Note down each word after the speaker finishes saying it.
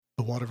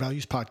The Water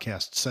Values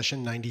Podcast,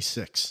 Session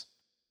 96.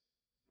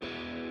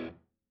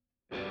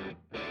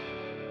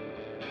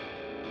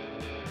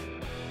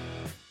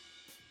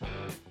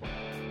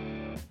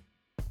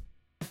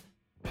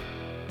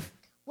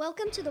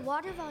 Welcome to the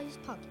Water Values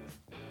Podcast.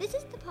 This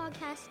is the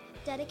podcast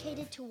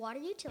dedicated to water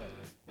utility,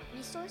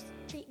 resource,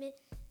 treatment,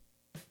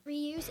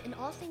 reuse, and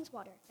all things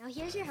water. Now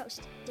here's your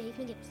host, Dave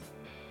McGimpsey.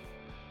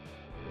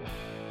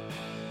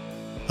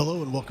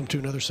 Hello and welcome to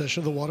another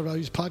session of the Water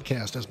Values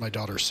Podcast. As my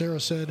daughter Sarah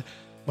said,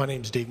 my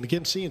name is Dave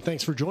McGimpsey, and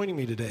thanks for joining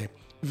me today.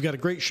 We've got a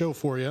great show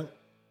for you.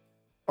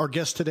 Our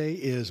guest today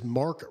is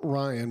Mark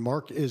Ryan.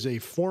 Mark is a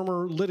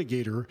former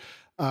litigator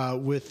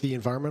with the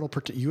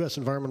U.S.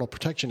 Environmental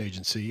Protection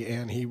Agency,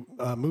 and he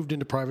moved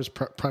into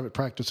private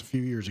practice a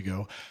few years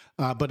ago.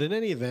 But in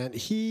any event,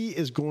 he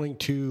is going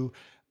to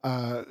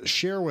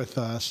share with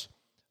us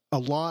a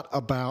lot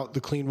about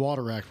the Clean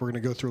Water Act. We're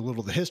going to go through a little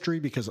of the history,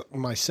 because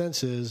my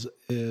sense is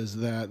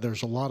that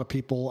there's a lot of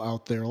people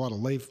out there, a lot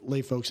of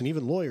lay folks, and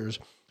even lawyers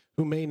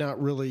who may not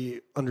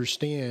really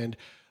understand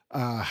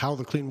how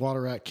the Clean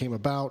Water Act came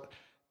about.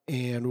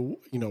 And,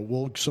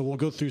 we'll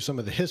go through some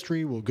of the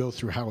history. We'll go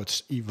through how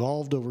it's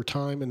evolved over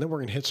time. And then we're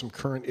going to hit some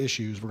current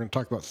issues. We're going to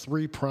talk about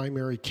three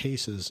primary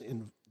cases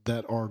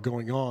that are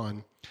going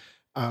on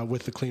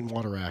with the Clean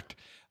Water Act.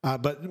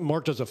 But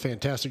Mark does a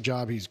fantastic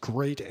job. He's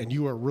great. And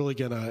you are really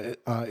going to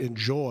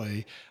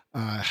enjoy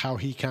how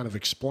he kind of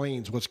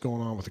explains what's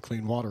going on with the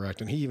Clean Water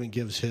Act. And he even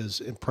gives his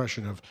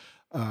impression of,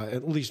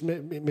 at least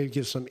maybe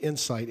gives some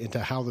insight into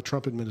how the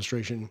Trump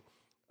administration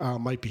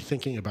might be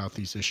thinking about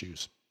these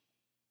issues.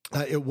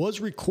 It was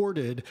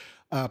recorded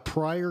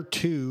prior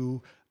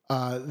to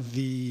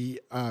the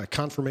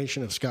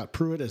confirmation of Scott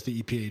Pruitt as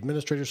the EPA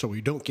administrator, so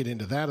we don't get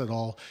into that at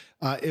all.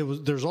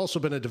 There's also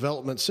been a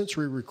development since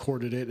we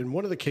recorded it. In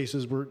one of the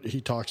cases where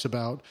he talks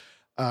about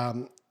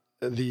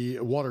the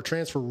water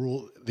transfer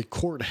rule, the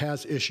court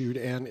has issued,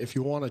 and if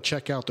you want to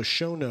check out the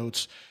show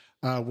notes,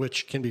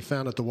 which can be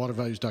found at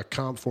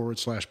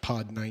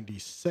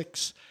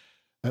thewatervalues.com/pod96.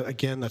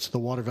 Again, that's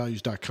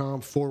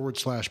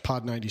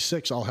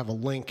thewatervalues.com/pod96. I'll have a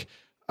link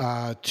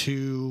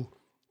to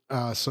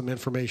some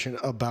information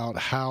about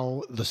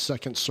how the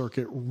Second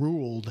Circuit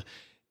ruled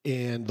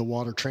in the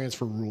water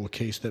transfer rule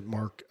case that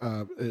Mark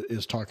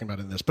is talking about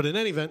in this. But in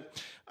any event,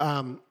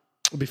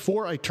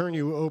 before I turn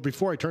it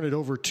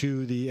over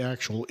to the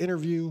actual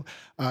interview,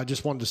 I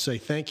just wanted to say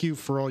thank you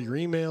for all your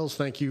emails.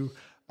 Thank you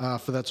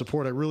for that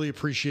support. I really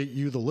appreciate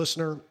you, the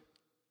listener.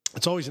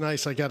 It's always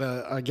nice. I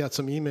got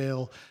some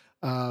email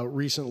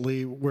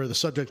recently where the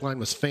subject line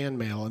was fan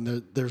mail,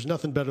 and there's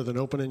nothing better than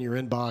opening your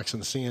inbox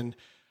and seeing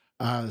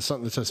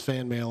something that says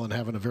fan mail and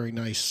having a very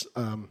nice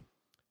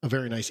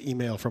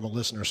email from a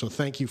listener. So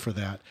thank you for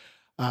that.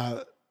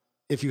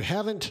 If you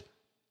haven't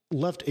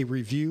left a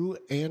review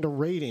and a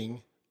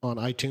rating on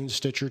iTunes,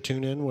 Stitcher,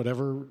 TuneIn,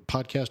 whatever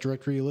podcast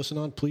directory you listen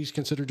on, please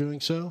consider doing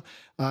so.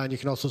 And you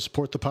can also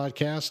support the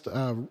podcast.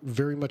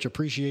 Very much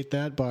appreciate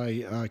that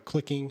by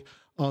clicking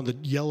on the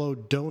yellow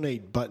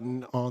donate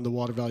button on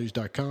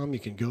thewatervalues.com. You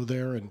can go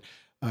there, and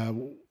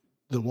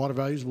the Water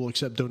Values will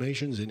accept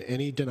donations in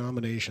any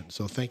denomination.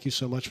 So thank you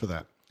so much for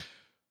that.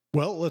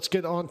 Well, let's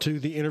get on to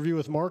the interview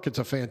with Mark. It's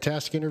a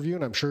fantastic interview,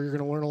 and I'm sure you're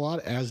going to learn a lot,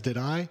 as did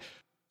I.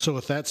 So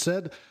with that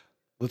said,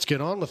 let's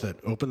get on with it.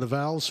 Open the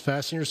valves,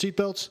 fasten your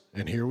seatbelts,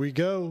 and here we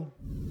go.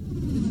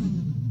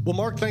 Well,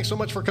 Mark, thanks so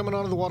much for coming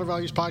on to the Water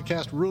Values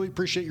Podcast. Really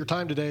appreciate your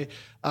time today.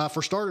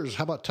 For starters,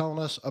 how about telling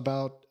us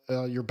about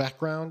your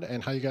background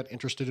and how you got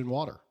interested in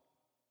water?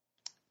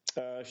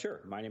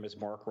 Sure. My name is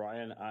Mark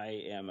Ryan.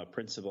 I am a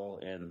principal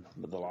in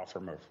the law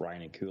firm of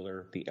Ryan &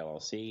 Cooler,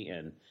 PLLC,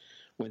 in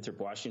Winthrop,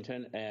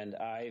 Washington, and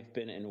I've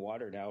been in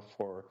water now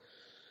for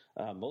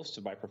most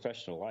of my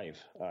professional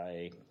life.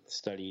 I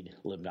studied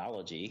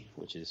limnology,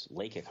 which is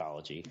lake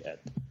ecology, at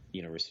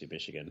University of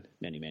Michigan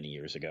many, many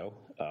years ago.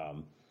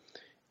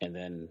 And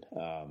then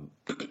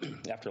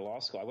after law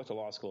school, I went to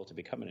law school to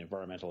become an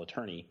environmental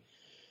attorney.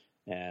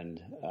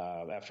 And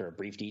after a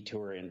brief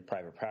detour in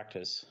private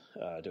practice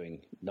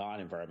doing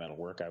non-environmental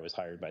work, I was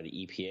hired by the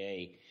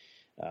EPA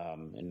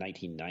in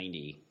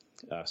 1990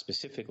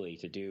 specifically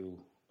to do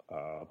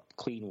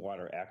Clean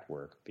Water Act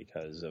work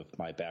because of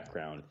my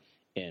background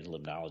in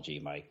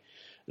limnology.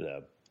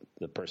 The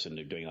person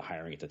doing the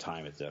hiring at the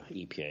time at the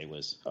EPA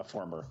was a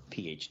former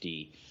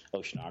PhD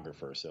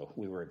oceanographer, so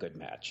we were a good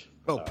match.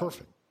 Oh,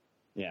 perfect.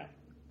 Yeah.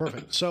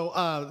 Perfect. So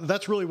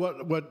that's really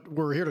what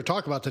we're here to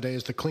talk about today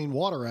is the Clean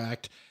Water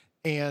Act.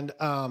 And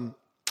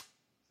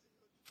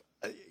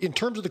in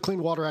terms of the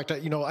Clean Water Act,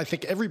 I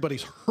think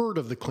everybody's heard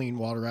of the Clean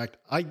Water Act.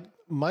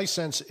 My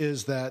sense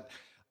is that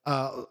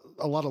a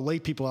lot of lay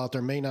people out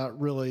there may not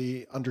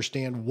really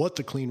understand what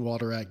the Clean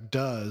Water Act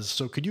does.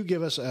 So could you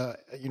give us a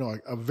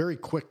very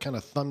quick kind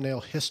of thumbnail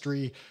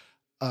history,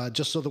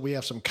 just so that we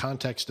have some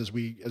context as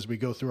we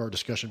go through our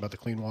discussion about the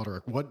Clean Water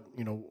Act?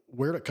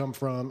 Where did it come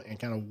from, and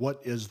kind of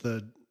what does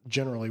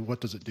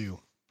it do?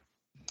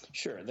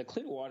 Sure. The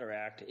Clean Water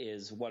Act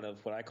is one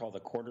of what I call the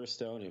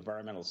cornerstone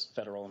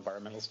federal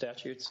environmental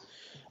statutes,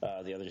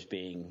 the others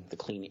being the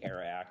Clean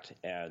Air Act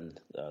and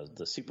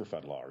the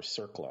Superfund Law, or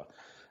CERCLA.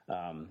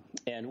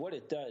 And what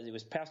it does, it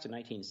was passed in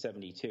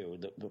 1972.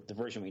 The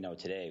version we know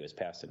today was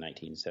passed in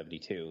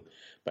 1972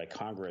 by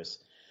Congress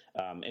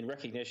in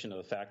recognition of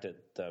the fact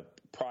that the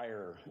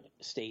prior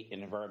state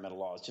and environmental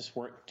laws just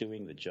weren't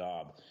doing the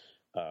job.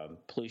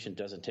 Pollution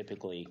doesn't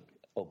typically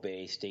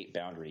obey state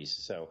boundaries,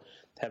 so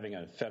having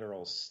a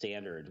federal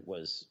standard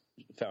was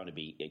found to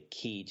be a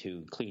key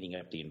to cleaning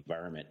up the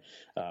environment.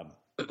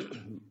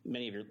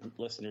 Many of your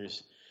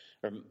listeners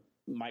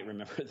might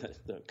remember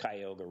the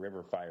Cuyahoga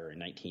River fire in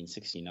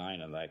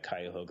 1969 on the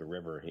Cuyahoga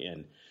River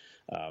in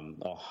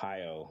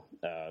Ohio.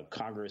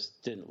 Congress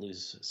didn't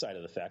lose sight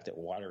of the fact that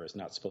water is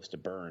not supposed to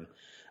burn.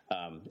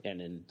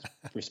 And in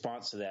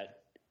response to that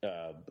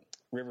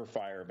river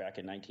fire back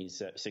in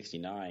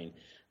 1969,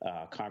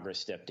 Congress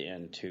stepped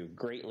in to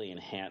greatly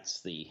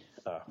enhance the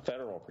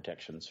federal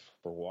protections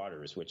for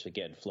waters, which,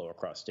 again, flow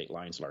across state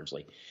lines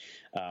largely.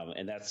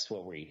 And that's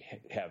what we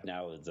have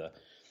now,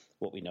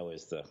 what we know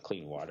as the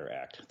Clean Water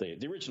Act.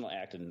 The original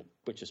act,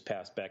 which was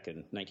passed back in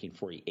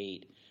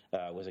 1948,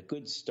 was a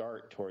good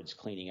start towards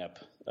cleaning up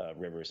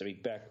rivers. I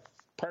mean, back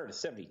prior to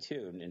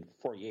 72 and in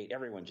 48,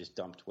 everyone just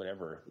dumped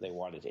whatever they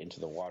wanted into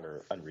the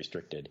water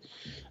unrestricted,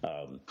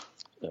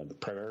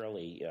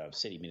 primarily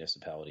city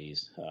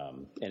municipalities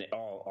and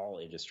all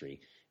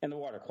industry. And the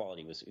water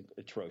quality was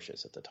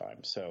atrocious at the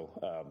time.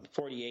 So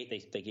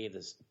 48, they gave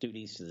this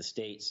duties to the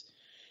states.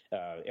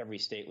 Every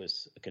state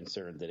was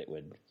concerned that it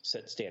would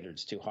set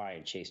standards too high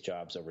and chase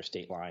jobs over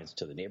state lines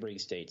to the neighboring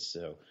states.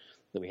 So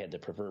we had the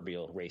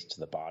proverbial race to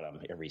the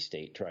bottom. Every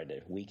state tried to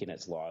weaken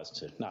its laws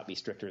to not be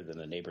stricter than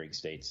the neighboring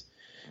states.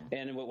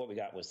 And what we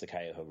got was the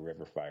Cuyahoga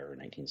River fire in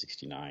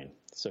 1969.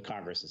 So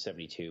Congress in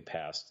 72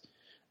 passed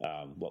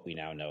what we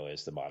now know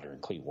as the Modern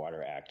Clean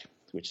Water Act,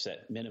 which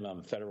set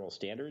minimum federal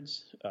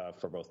standards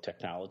for both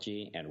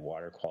technology and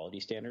water quality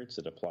standards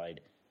that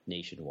applied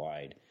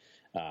nationwide.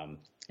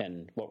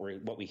 And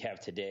what we have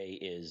today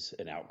is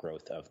an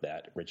outgrowth of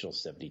that original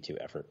 72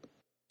 effort.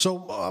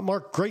 So,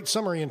 Mark, great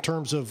summary in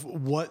terms of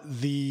what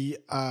the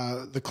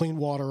Clean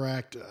Water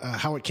Act,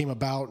 how it came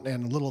about,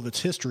 and a little of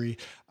its history.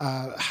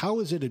 How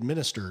is it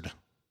administered?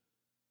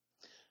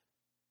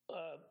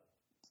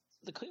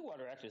 The Clean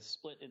Water Act is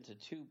split into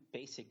two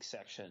basic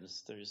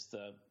sections. There's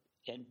the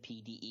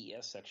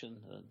NPDES section,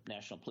 the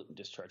National Pollutant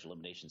Discharge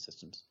Elimination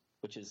Systems,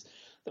 which is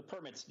the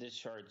permits to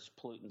discharge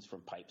pollutants from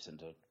pipes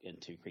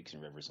into creeks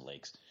and rivers and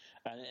lakes.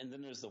 And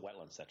then there's the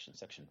wetland section,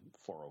 Section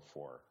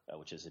 404,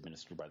 which is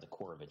administered by the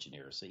Corps of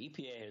Engineers. So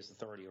EPA has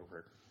authority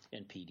over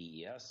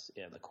NPDES,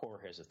 and the Corps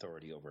has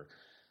authority over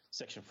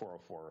Section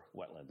 404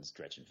 wetlands,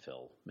 dredge and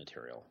fill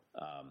material.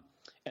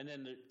 And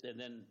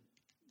then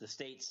the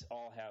states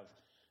all have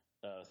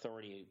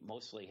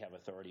mostly have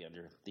authority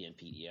under the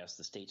NPDES.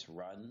 The states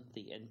run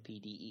the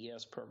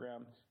NPDES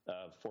program.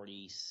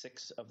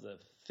 46 of the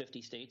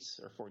 50 states,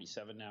 or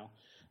 47 now,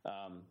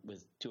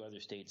 with two other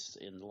states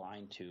in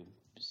line to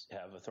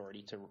have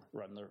authority to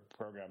run their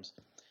programs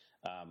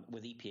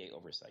with EPA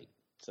oversight.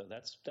 So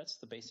that's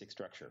the basic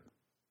structure.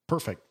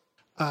 Perfect.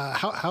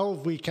 How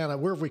have we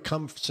where have we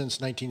come since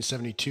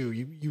 1972?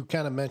 You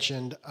kind of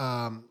mentioned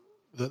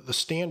the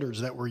standards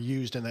that were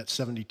used in that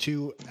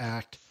 72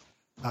 Act.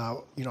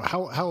 How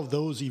have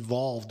those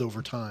evolved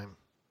over time?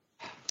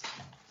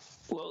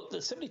 Well,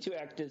 the 72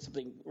 Act did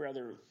something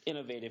rather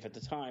innovative at the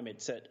time. It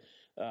set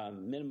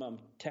minimum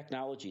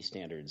technology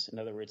standards. In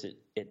other words,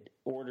 it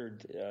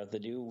ordered the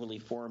newly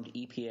formed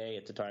EPA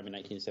at the time in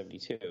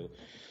 1972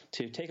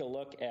 to take a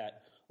look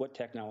at what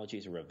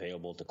technologies are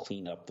available to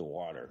clean up the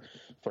water.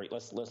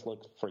 Let's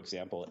look, for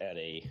example, at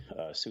a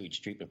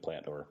sewage treatment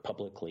plant or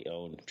publicly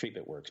owned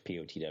treatment works,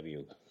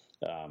 POTW.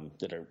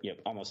 That are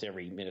almost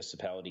every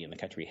municipality in the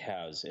country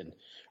has, and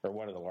are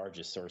one of the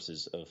largest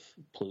sources of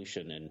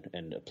pollution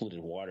and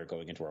polluted water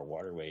going into our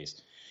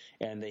waterways.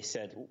 And they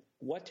said,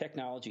 what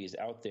technology is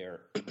out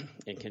there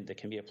and that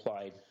can be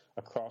applied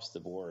across the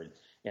board?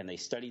 And they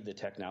studied the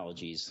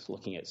technologies,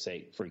 looking at,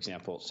 say, for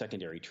example,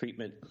 secondary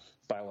treatment,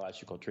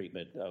 biological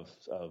treatment of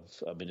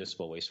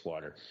municipal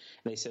wastewater.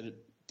 And they said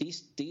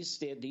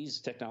these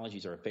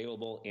technologies are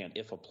available, and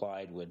if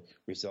applied, would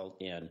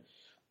result in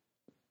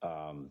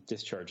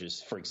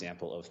discharges, for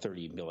example, of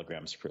 30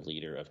 milligrams per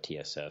liter of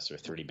TSS or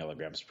 30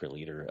 milligrams per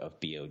liter of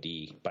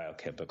BOD,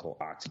 biochemical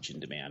oxygen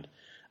demand.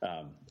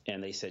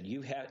 And they said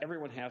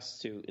everyone has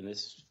to, in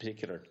this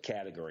particular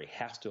category,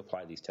 has to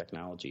apply these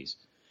technologies.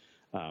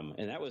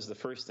 And that was the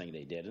first thing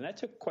they did. And that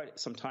took quite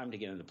some time to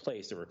get into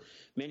place. There were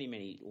many,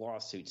 many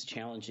lawsuits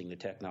challenging the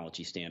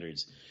technology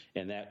standards,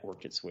 and that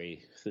worked its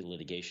way through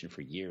litigation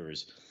for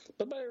years.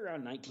 But by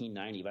around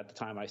 1990, about the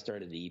time I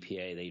started the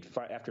EPA,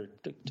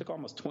 it took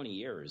almost 20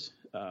 years.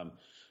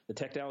 The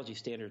technology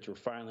standards were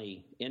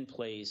finally in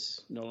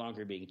place, no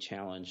longer being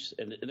challenged.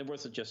 And it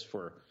wasn't just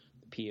for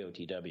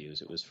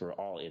POTWs. It was for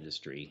all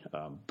industry,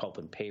 pulp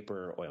and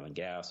paper, oil and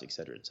gas, et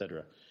cetera, et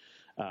cetera.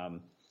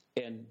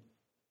 And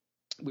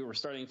we were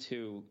starting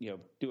to,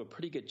 do a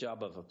pretty good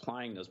job of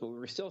applying those, but we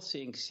were still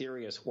seeing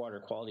serious water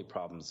quality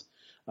problems,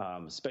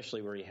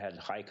 especially where you had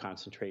high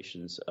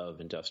concentrations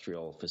of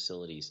industrial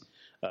facilities.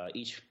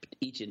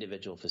 Each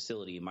individual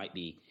facility might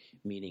be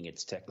meeting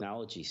its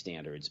technology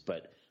standards,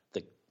 but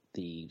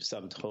the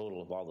sum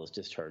total of all those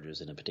discharges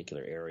in a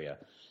particular area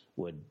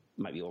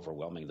might be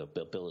overwhelming the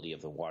ability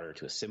of the water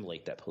to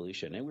assimilate that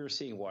pollution. And we were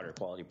seeing water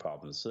quality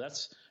problems. So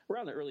that's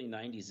around the early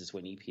 90s is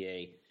when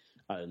EPA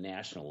on a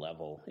national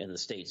level in the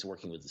states,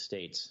 working with the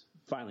states,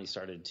 finally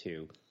started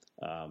to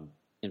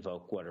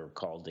invoke what are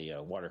called the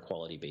water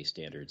quality-based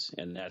standards.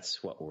 And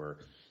that's what we're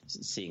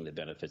seeing the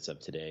benefits of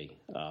today.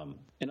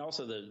 And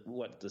also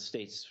the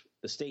states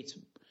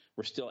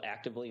were still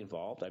actively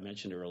involved. I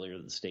mentioned earlier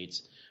that the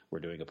states were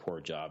doing a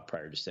poor job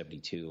prior to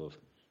 72 of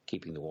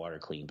keeping the water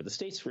clean. But the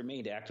states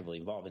remained actively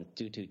involved, and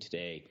due to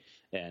today,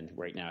 and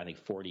right now I think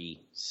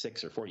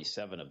 46 or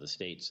 47 of the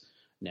states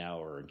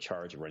now are in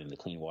charge of running the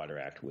Clean Water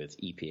Act with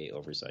EPA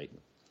oversight.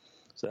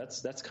 So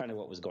that's kind of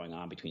what was going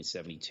on between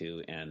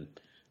 72 and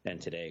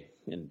today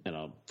in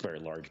a very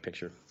large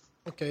picture.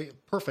 Okay,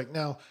 perfect.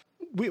 Now,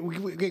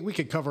 we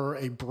could cover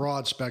a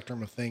broad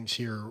spectrum of things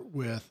here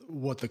with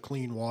what the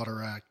Clean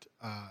Water Act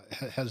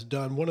has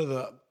done. One of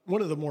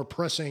the more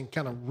pressing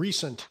kind of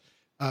recent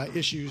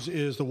issues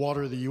is the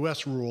Water of the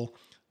U.S. rule.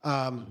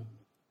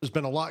 There's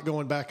been a lot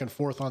going back and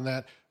forth on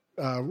that.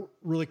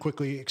 Really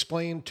quickly,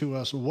 explain to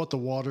us what the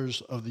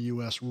Waters of the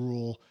U.S.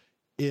 rule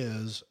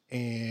is,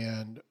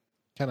 and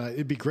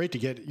it'd be great to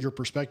get your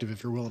perspective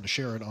if you're willing to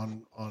share it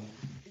on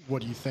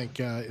what do you think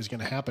is going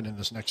to happen in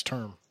this next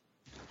term.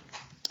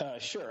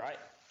 Sure.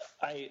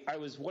 I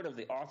was one of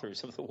the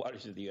authors of the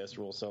Waters of the U.S.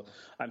 rule, so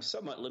I'm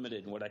somewhat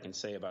limited in what I can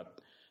say about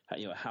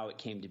how it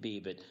came to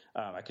be, but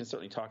I can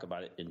certainly talk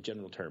about it in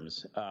general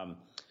terms.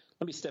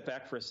 Let me step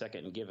back for a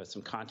second and give us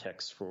some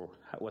context for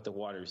what the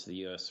Waters of the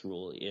U.S.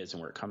 rule is and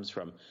where it comes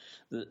from.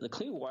 The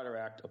Clean Water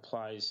Act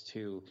applies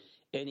to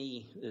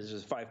there's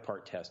a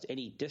 5-part test,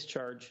 any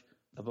discharge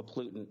of a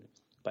pollutant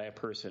by a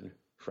person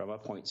from a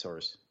point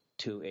source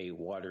to a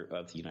water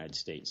of the United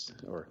States,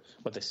 or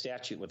what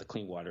the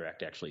Clean Water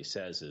Act actually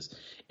says is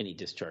any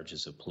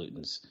discharges of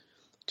pollutants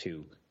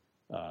to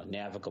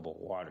navigable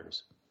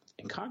waters.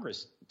 And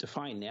Congress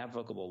defined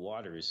navigable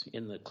waters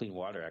in the Clean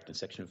Water Act in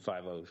Section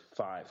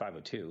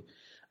 502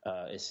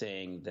 as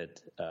saying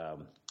that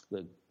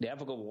the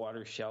navigable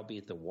waters shall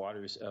be the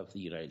waters of the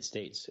United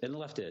States, and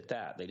left it at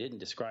that. They didn't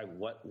describe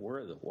what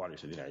were the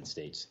waters of the United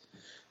States.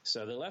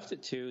 So they left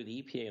it to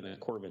the EPA and the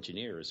Corps of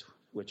Engineers,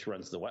 which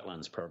runs the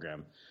wetlands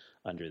program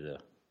under the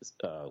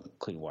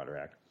Clean Water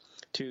Act,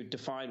 to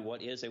define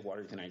what is a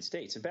water of the United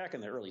States. And back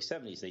in the early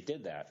 70s, they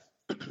did that.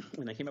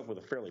 And they came up with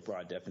a fairly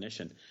broad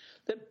definition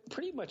that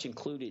pretty much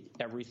included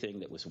everything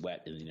that was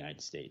wet in the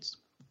United States.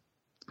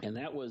 And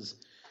that was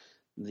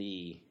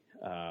the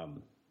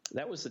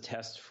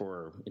test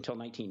for until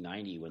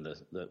 1990 when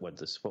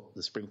the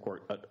Supreme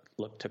Court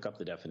took up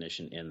the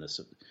definition in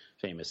the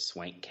famous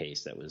Swank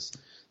case. That was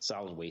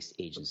Solid Waste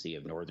Agency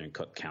of Northern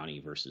Cook County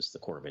versus the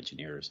Corps of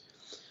Engineers.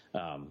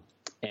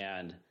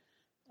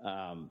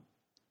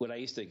 What I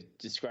used to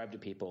describe to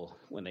people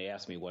when they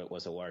asked me what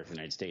was a water of the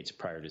United States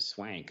prior to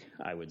Swank,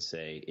 I would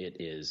say it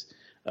is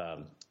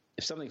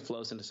if something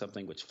flows into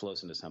something, which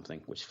flows into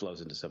something, which flows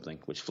into something,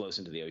 which flows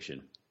into the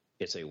ocean,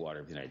 it's a water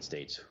of the United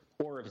States.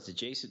 Or if it's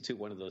adjacent to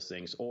one of those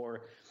things,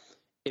 or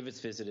if it's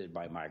visited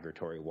by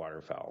migratory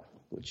waterfowl,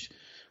 which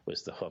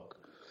was the hook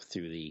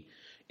through the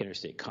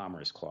Interstate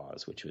Commerce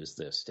Clause, which is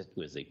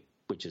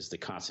the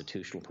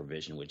constitutional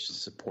provision which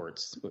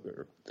supports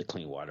the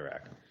Clean Water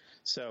Act.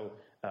 So,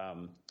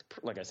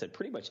 like I said,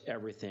 pretty much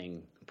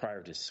everything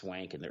prior to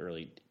Swank in the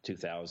early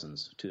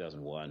 2000s,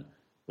 2001,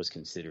 was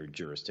considered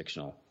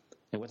jurisdictional.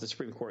 And what the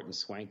Supreme Court in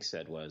Swank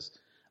said was,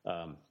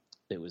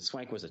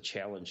 Swank was a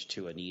challenge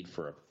to a need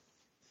for a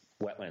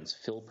wetlands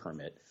fill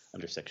permit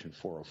under Section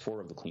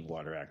 404 of the Clean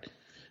Water Act.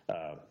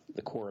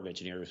 The Corps of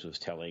Engineers was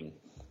telling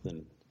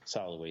the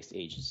Solid Waste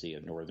Agency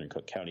of Northern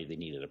Cook County they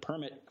needed a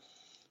permit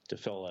to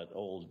fill an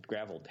old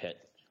gravel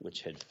pit,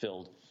 which had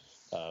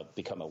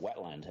become a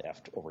wetland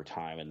over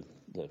time, and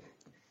the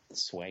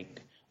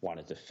Swank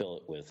wanted to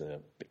fill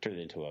it turn it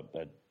into a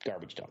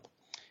garbage dump.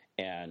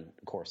 And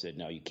the Corps said,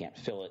 no, you can't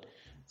fill it.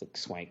 The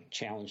Swank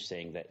challenged,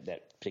 saying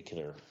that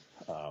particular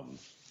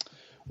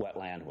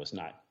wetland was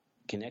not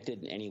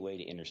connected in any way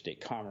to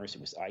interstate commerce.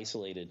 It was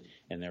isolated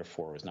and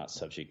therefore was not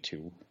subject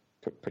to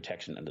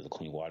protection under the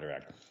Clean Water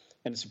Act.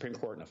 And the Supreme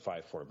Court in a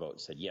 5-4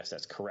 vote said, yes,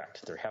 that's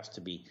correct. There has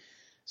to be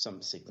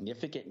some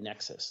significant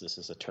nexus. This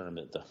is a term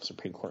that the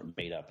Supreme Court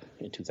made up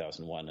in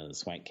 2001 in the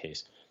Swank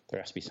case. There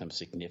has to be some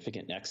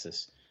significant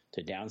nexus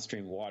to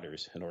downstream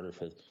waters in order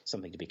for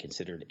something to be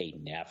considered a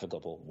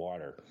navigable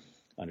water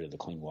under the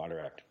Clean Water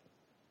Act.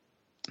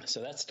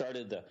 So that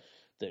started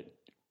the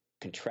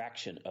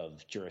contraction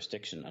of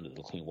jurisdiction under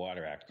the Clean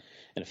Water Act.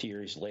 And a few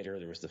years later,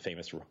 there was the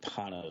famous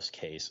Rapanos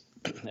case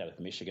out of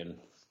Michigan,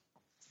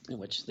 in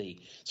which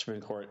the Supreme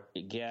Court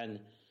again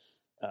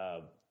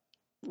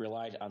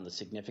relied on the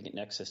significant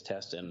nexus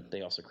test, and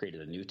they also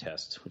created a new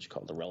test, which is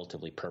called the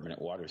relatively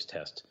permanent waters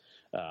test.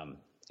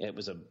 It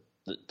was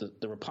the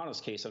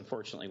Rapanos case,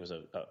 unfortunately, was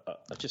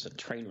just a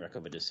train wreck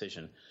of a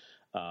decision.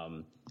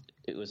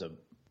 It was a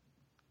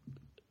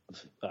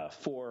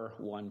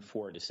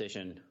 4-1-4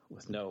 decision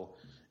with no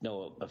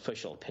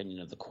official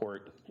opinion of the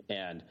court,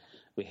 and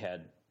we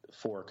had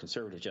 4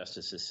 conservative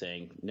justices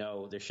saying,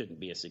 no, there shouldn't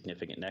be a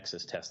significant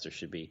nexus test. There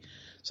should be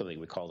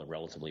something we call the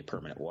relatively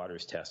permanent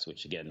waters test,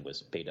 which, again,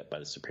 was made up by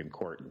the Supreme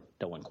Court, and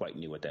no one quite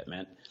knew what that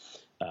meant.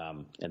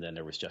 And then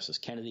there was Justice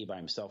Kennedy by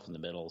himself in the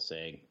middle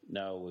saying,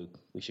 no,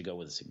 we should go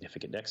with a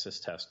significant nexus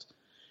test.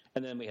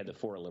 And then we had the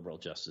 4 liberal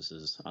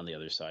justices on the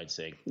other side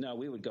saying, no,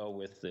 we would go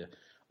with the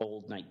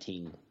old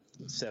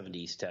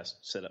 1970s test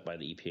set up by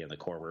the EPA and the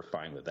Corps. We're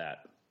fine with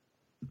that.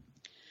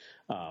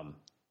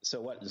 So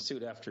what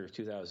ensued after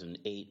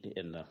 2008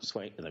 in the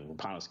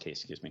Rapanos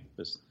case,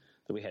 was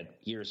that we had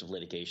years of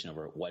litigation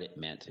over what it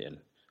meant and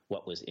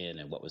what was in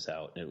and what was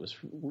out. And it was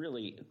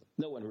really,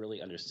 no one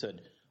really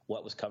understood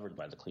what was covered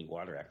by the Clean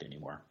Water Act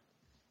anymore.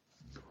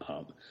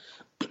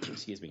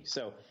 Excuse me.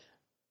 So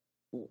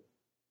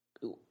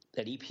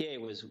at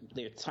EPA was, at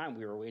the time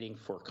we were waiting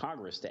for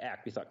Congress to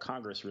act. We thought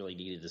Congress really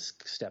needed to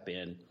step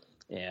in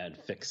and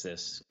fix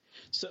this.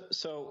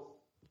 So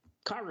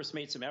Congress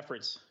made some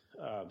efforts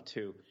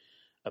to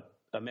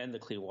amend the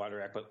Clean Water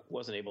Act, but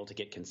wasn't able to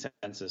get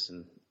consensus,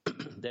 and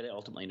that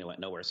ultimately went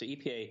nowhere. So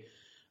EPA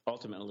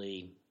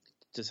ultimately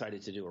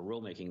decided to do a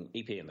rulemaking,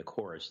 EPA and the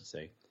Corps, I should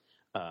say,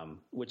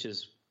 which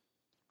is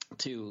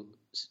to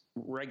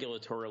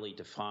regulatorily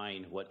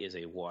define what is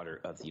a water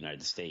of the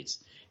United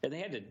States. And they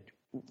had to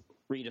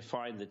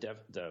redefine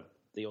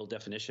the old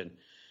definition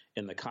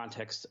in the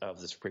context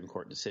of the Supreme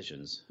Court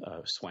decisions,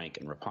 Swank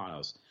and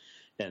Rapanos.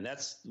 And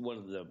that's one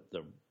of the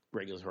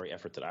regulatory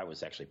effort that I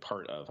was actually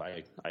part of.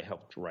 I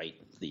helped write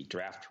the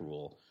draft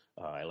rule.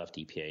 I left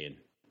EPA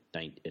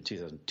in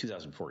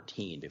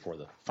 2014 before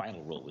the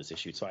final rule was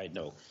issued, so I had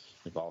no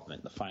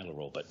involvement in the final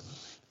rule. But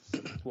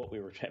what we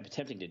were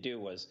attempting to do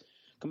was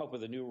come up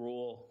with a new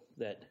rule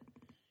that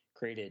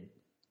created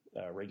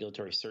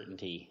regulatory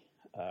certainty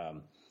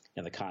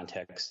in the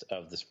context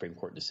of the Supreme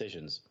Court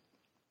decisions,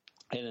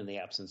 and in the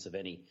absence of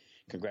any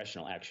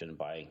congressional action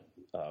by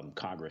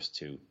Congress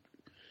to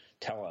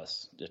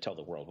tell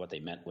the world what they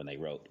meant when they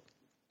wrote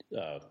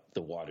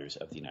the waters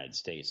of the United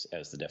States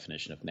as the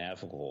definition of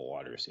navigable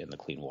waters in the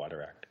Clean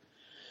Water Act.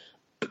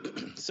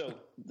 So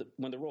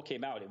when the rule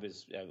came out, it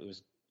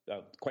was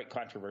quite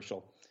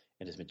controversial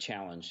and has been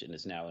challenged and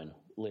is now in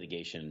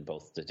litigation in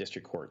both the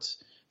district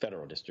courts,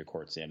 federal district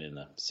courts, and in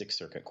the Sixth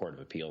Circuit Court of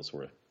Appeals,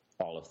 where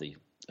all of the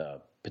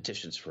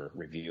petitions for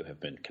review have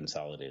been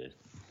consolidated.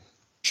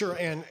 Sure,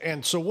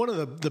 and so one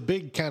of the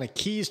big kind of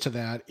keys to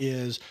that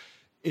is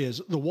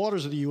the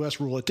waters of the U.S.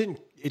 rule. It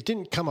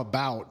didn't come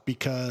about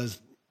because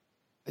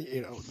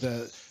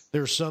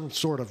there's some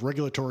sort of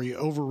regulatory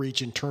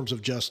overreach in terms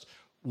of just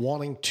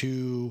wanting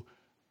to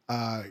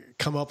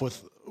come up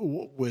with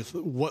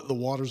what the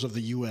waters of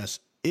the U.S.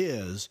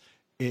 is.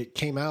 It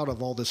came out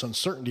of all this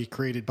uncertainty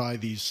created by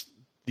these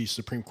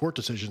Supreme Court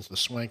decisions, the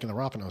Swank and the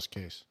Rapanos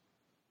case.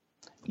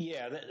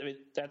 Yeah,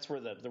 that's where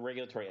the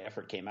regulatory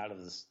effort came out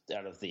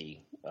of the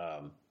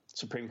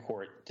Supreme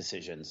Court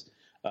decisions.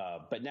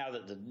 But now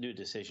that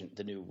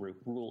the new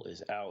rule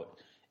is out,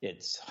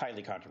 it's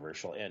highly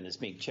controversial and is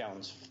being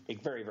challenged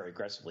very, very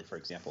aggressively, for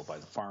example, by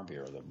the Farm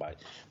Bureau.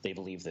 They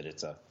believe that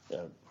it's a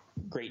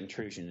great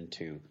intrusion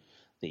into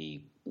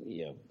the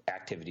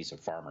activities of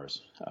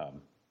farmers.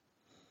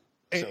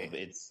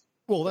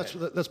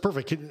 That's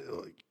perfect.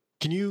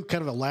 Can you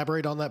kind of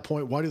elaborate on that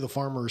point? Why do the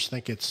farmers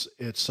think it's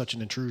such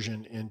an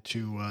intrusion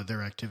into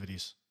their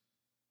activities?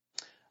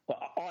 Well,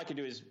 all I can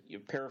do is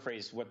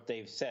paraphrase what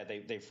they've said.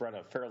 They've run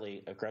a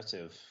fairly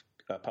aggressive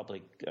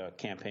public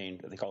campaign.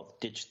 They call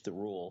it Ditch the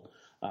Rule.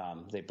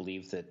 They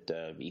believe that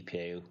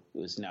EPA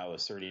is now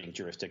asserting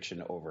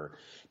jurisdiction over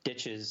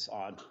ditches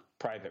on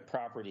private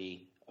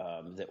property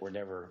that were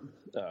never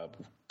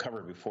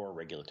covered before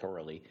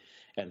regulatorily,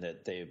 and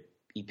that the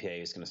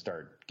EPA is going to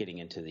start getting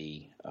into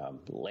the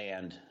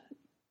land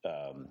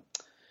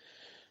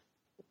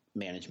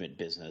management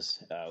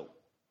business.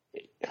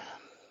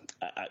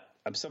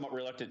 I'm somewhat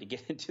reluctant to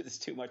get into this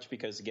too much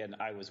because, again,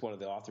 I was one of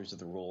the authors of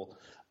the rule.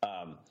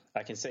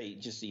 I can say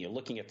just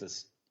looking at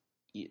this,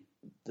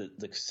 just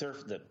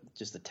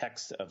the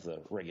text of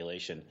the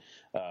regulation,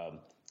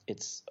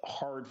 it's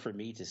hard for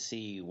me to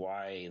see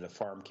why the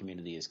farm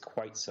community is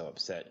quite so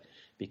upset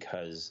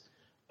because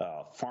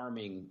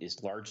farming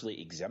is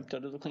largely exempt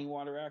under the Clean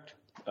Water Act.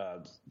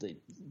 The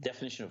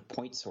definition of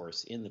point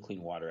source in the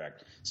Clean Water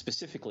Act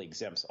specifically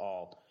exempts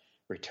all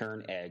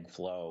return ag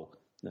flow,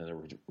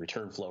 the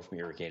return flow from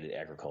irrigated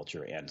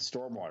agriculture, and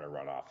stormwater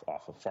runoff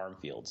off of farm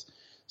fields.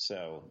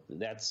 So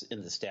that's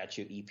in the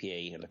statute.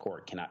 EPA and the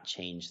court cannot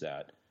change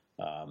that.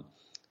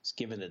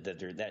 Given that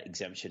that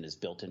exemption is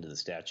built into the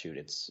statute,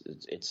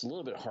 it's a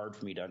little bit hard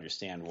for me to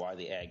understand why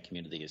the ag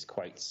community is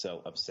quite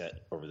so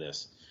upset over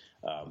this.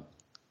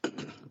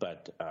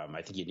 but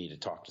I think you need to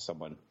talk to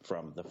someone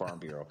from the Farm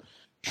Bureau.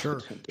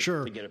 Sure.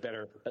 To get a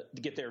better,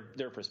 to get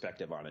their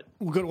perspective on it.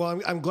 Well, good.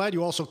 Well, I'm glad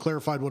you also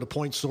clarified what a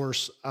point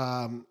source,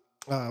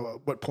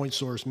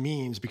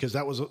 means, because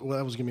that was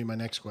going to be my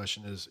next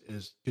question. Is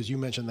because you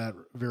mentioned that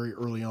very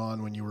early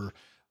on when you were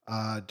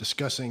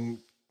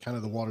discussing kind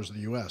of the waters of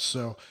the U.S.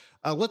 So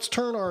let's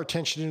turn our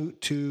attention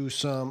to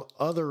some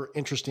other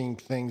interesting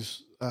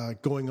things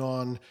going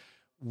on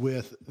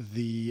with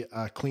the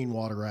Clean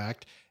Water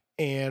Act.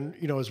 And,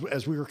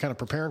 as we were kind of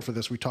preparing for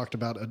this, we talked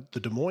about the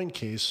Des Moines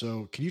case.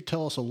 So can you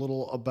tell us a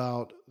little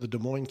about the Des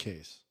Moines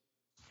case?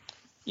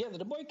 Yeah, the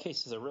Des Moines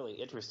case is a really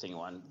interesting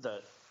one.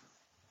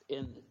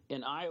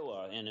 In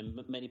Iowa and in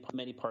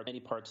many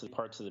parts of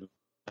the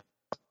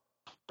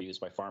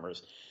used by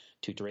farmers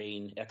to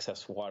drain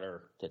excess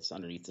water that's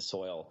underneath the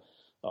soil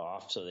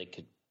off so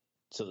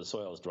the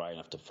soil is dry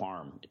enough to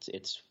farm.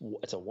 It's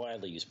a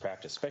widely used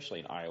practice,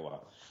 especially in Iowa.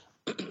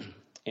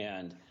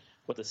 And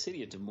what the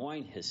city of Des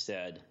Moines has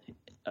said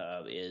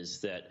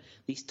is that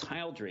these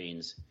tile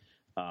drains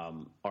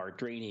are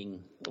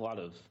draining a lot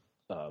of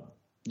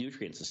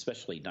nutrients,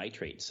 especially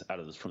nitrates,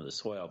 from the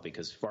soil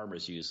because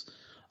farmers use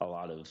a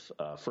lot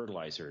of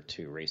fertilizer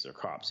to raise their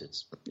crops.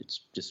 It's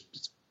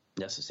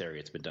necessary.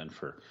 It's been done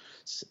for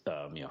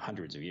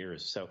hundreds of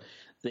years. So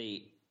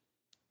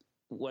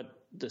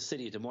what the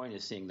city of Des Moines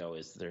is seeing, though,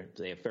 is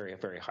they have very,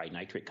 very high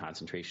nitrate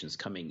concentrations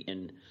coming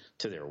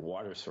into their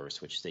water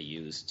source, which they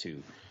use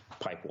to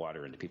pipe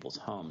water into people's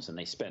homes. And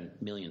they spend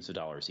millions of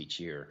dollars each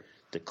year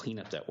to clean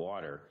up that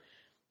water.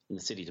 And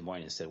the city of Des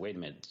Moines has said, wait a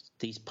minute,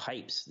 these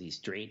pipes,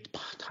 these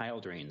tile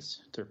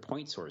drains, they're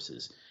point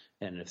sources.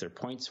 And if they're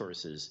point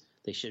sources,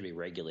 they should be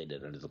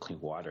regulated under the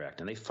Clean Water Act.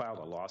 And they filed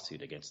a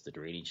lawsuit against the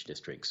drainage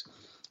districts,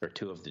 or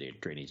two of the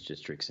drainage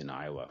districts in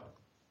Iowa.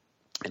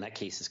 And that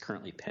case is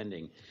currently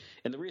pending.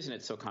 And the reason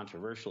it's so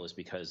controversial is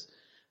because,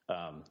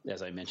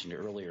 as I mentioned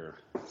earlier,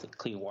 the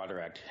Clean Water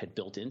Act had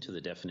built into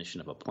the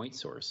definition of a point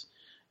source.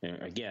 And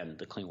again,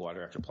 the Clean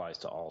Water Act applies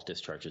to all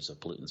discharges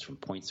of pollutants from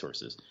point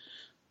sources.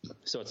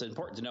 So it's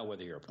important to know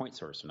whether you're a point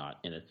source or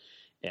not.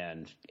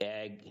 And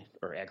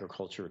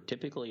agriculture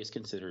typically is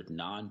considered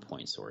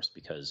non-point source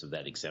because of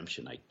that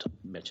exemption I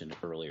mentioned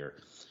earlier.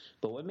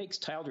 But what makes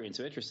tile drains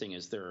so interesting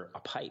is they're a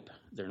pipe.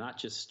 They're not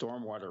just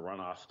stormwater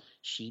runoff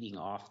sheeting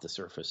off the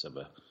surface of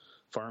a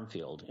farm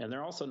field. And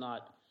they're also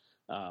not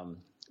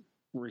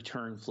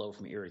return flow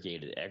from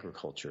irrigated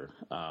agriculture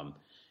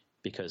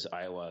because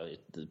Iowa,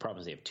 the problem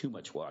is they have too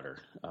much water.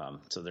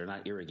 So they're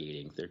not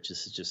irrigating. They're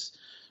just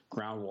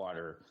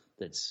groundwater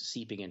that's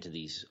seeping into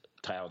these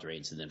tile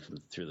drains and then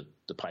through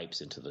the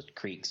pipes into the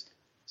creeks.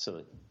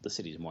 So the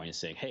city of Des Moines is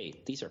saying, hey,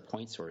 these are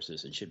point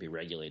sources and should be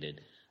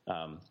regulated.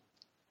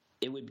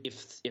 It would,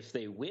 if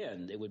they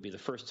win, it would be the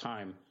first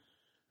time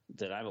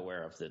that I'm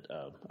aware of that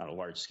on a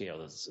large scale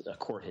that a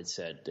court had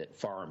said that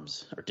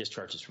farms or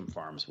discharges from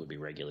farms would be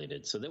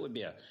regulated. So that would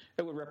it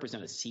would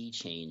represent a sea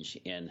change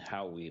in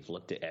how we've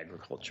looked at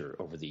agriculture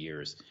over the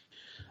years.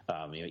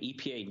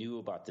 EPA knew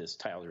about this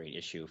tile drain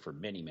issue for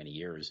many, many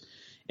years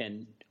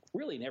and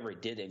really never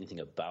did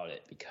anything about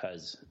it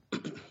because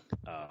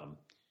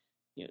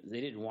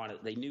they didn't want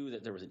it. They knew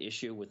that there was an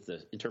issue with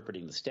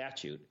interpreting the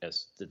statute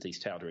as that these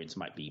tile drains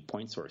might be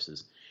point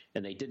sources,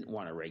 and they didn't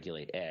want to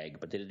regulate ag,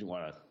 but they didn't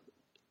want to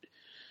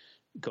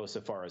go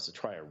so far as to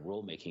try a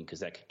rulemaking because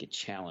that could get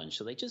challenged.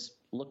 So they just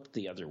looked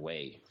the other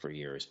way for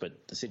years.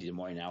 But the city of Des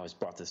Moines now has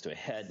brought this to a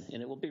head,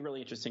 and it will be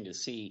really interesting to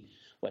see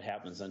what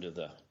happens under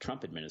the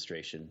Trump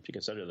administration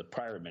because under the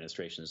prior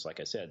administrations, like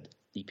I said,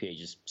 the EPA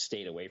just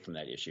stayed away from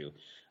that issue.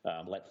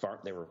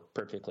 They were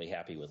perfectly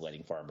happy with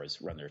letting farmers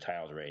run their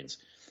tile drains.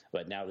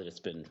 But now that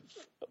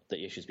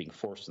the issue is being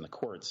forced in the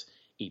courts,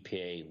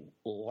 EPA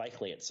will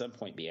likely at some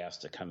point be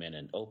asked to come in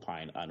and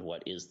opine on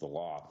what is the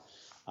law.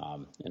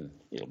 And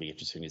it'll be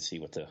interesting to see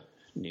what the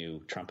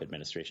new Trump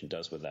administration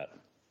does with that.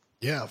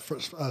 Yeah,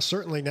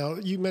 certainly. Now,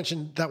 you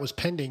mentioned that was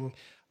pending.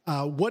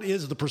 What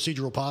is the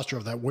procedural posture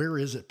of that? Where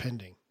is it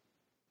pending?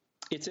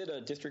 It's at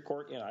a district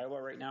court in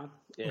Iowa right now,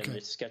 and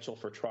It's scheduled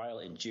for trial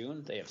in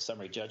June. They have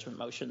summary judgment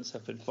motions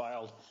have been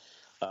filed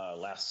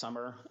last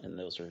summer, and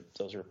those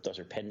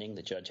are pending.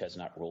 The judge has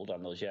not ruled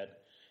on those yet.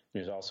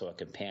 There's also a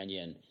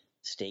companion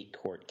state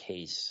court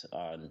case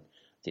on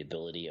the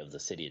ability of the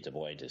city of Des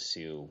Moines to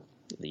sue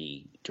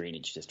the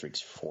drainage districts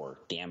for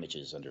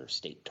damages under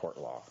state tort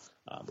law,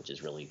 which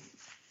is really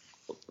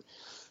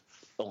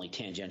only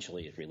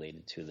tangentially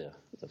related to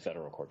the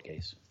federal court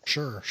case.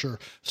 Sure.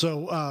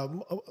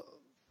 So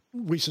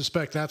we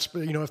suspect that's,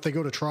 if they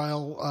go to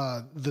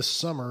trial this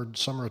summer of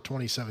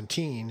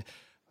 2017,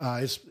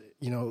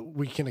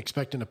 we can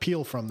expect an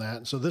appeal from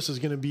that. So this is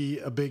going to be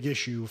a big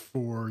issue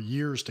for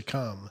years to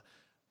come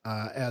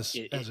as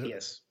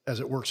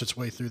it works its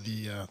way through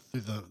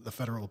the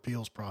federal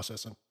appeals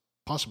process and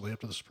possibly up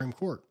to the Supreme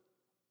Court.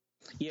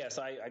 Yes,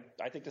 I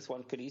think this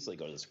one could easily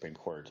go to the Supreme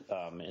Court,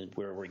 and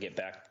where we get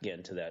back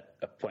again to that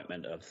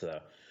appointment of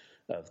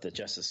the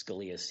Justice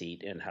Scalia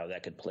seat and how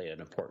that could play an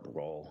important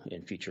role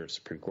in future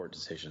Supreme Court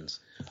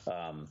decisions.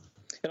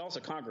 And also,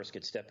 Congress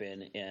could step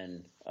in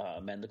and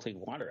amend the Clean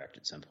Water Act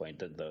at some point.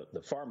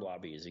 The farm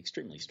lobby is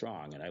extremely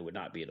strong, and I would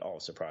not be at all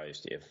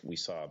surprised if we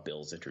saw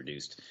bills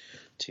introduced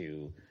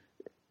to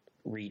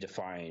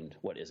redefine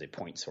what is a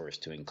point source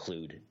to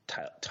include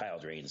tile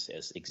drains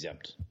as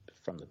exempt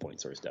from the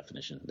point source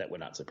definition. That would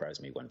not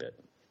surprise me one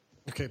bit.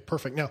 Okay,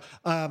 perfect. Now,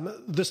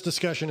 this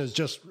discussion has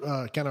just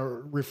kind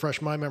of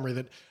refreshed my memory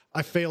that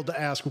I failed to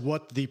ask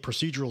what the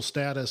procedural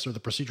status or the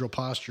procedural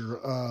posture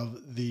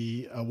of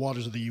the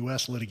Waters of the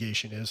U.S.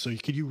 litigation is. So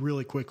could you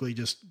really quickly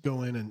just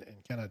go in and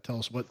kind of tell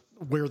us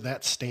where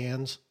that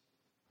stands?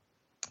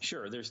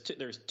 Sure.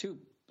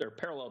 There are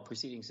parallel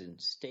proceedings in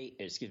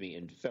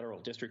in federal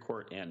district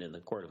court and in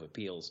the Court of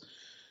Appeals.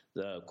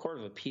 The Court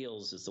of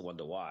Appeals is the one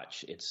to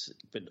watch. It's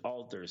been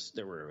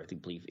there were, I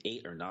believe,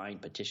 8 or 9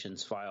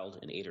 petitions filed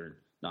in 8 or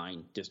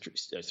 9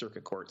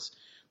 circuit courts.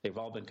 They've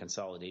all been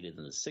consolidated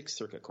in the 6th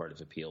Circuit Court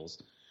of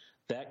Appeals.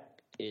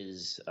 That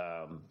is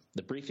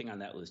the briefing on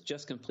that was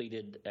just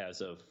completed as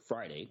of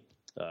Friday.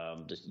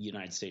 The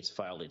United States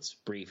filed its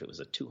brief. It was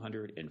a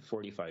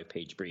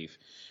 245-page brief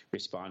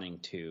responding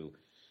to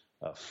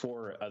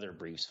 4 other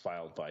briefs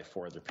filed by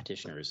 4 other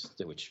petitioners,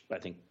 which I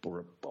think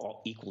were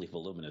all equally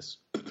voluminous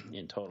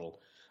in total.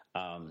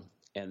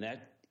 And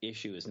that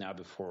issue is now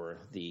before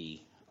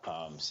the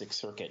 6th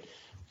Circuit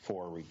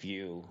for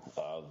review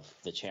of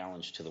the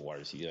challenge to the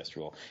Waters of the U.S.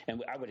 rule.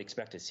 And I would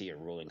expect to see a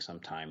ruling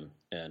sometime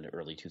in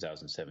early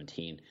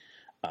 2017.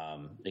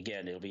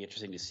 Again, it'll be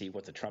interesting to see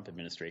what the Trump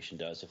administration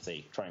does. If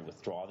they try and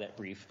withdraw that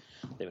brief,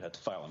 they would have to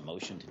file a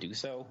motion to do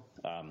so.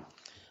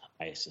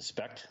 I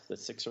suspect the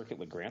 6th Circuit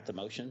would grant the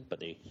motion, but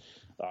they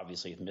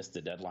obviously have missed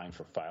the deadline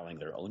for filing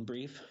their own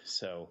brief.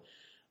 So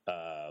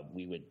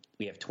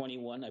we have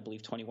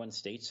 21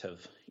 states have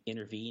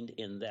intervened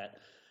in that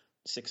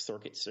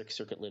 6th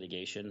Circuit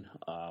litigation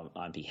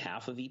on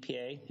behalf of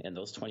EPA, and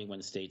those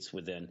 21 states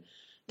would then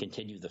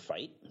continue the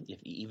fight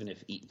even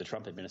if the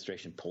Trump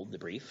administration pulled the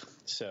brief.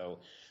 So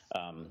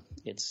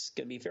it's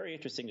going to be very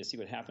interesting to see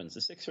what happens. The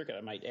 6th Circuit,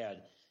 I might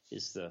add,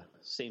 is the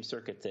same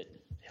circuit that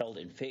held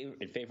in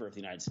favor of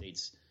the United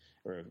States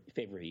or in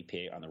favor of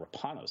EPA on the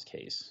Rapanos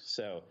case.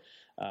 So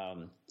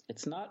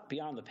it's not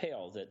beyond the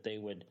pale that they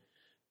would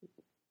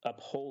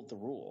uphold the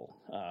rule.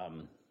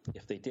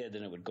 If they did,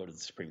 then it would go to the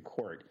Supreme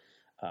Court.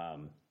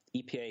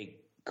 EPA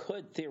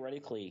could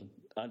theoretically,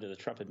 under the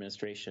Trump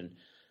administration,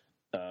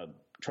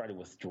 try to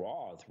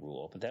withdraw the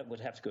rule, but that would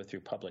have to go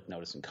through public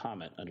notice and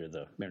comment under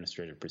the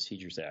Administrative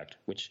Procedures Act,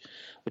 which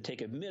would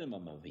take a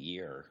minimum of a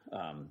year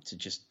to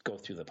just go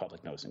through the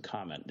public notice and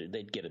comment.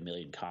 They'd get 1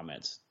 million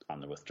comments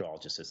on the withdrawal,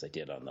 just as they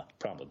did on the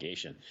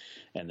promulgation,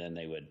 and then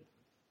they would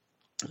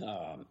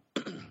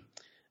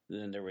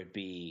then there would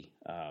be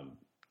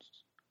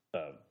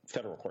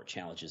federal court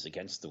challenges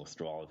against the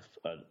withdrawal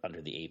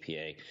under the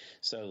APA.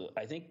 So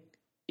I think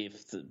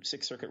if the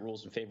 6th Circuit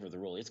rules in favor of the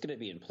rule, it's going to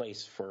be in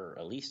place for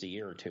at least a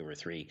year or 2 or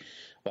 3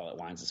 while it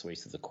winds its way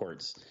through the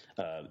courts.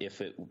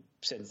 If it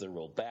sends the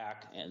rule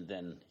back, and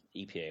then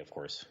EPA, of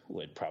course,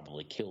 would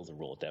probably kill the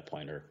rule at that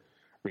point or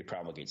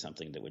repromulgate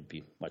something that would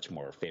be much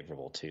more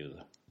favorable to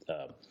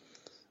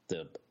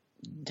the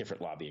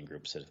different lobbying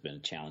groups that have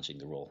been challenging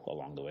the rule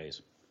along the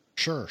ways.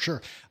 Sure.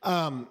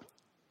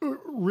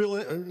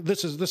 Really,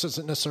 this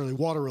isn't necessarily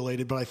water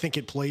related, but I think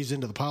it plays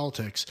into the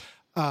politics.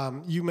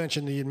 You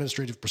mentioned the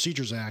Administrative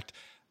Procedures Act,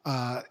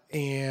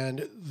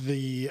 and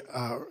the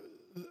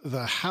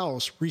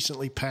House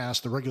recently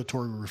passed the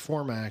Regulatory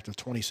Reform Act of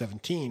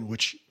 2017,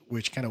 which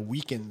kind of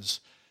weakens,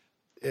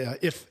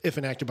 if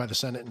enacted by the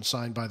Senate and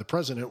signed by the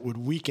president, would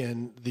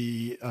weaken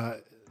the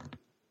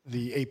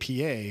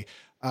APA.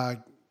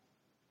 Are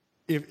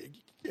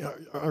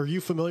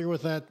you familiar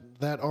with that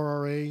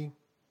RRA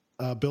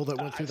bill that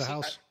went through the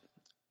House?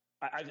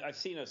 I've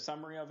seen a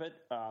summary of it.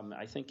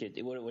 I think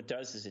what it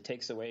does is it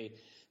takes away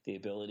the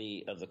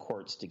ability of the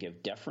courts to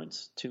give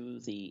deference to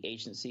the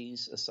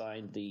agencies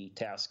assigned the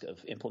task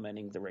of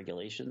implementing the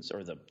regulations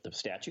or the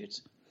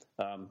statutes.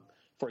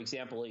 For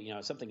example,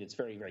 something that's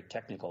very, very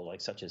technical,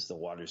 like such as the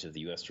Waters of the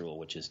U.S. rule,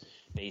 which is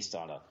based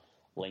on a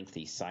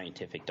lengthy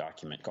scientific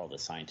document called the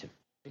Scientific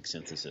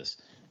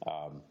Synthesis.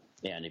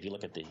 And if you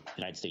look at the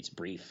United States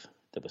brief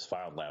that was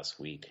filed last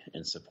week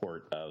in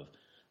support of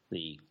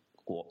the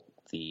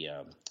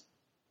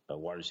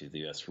Waters of the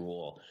U.S.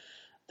 rule,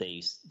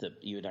 the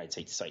United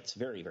States cites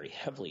very, very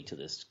heavily to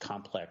this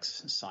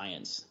complex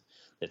science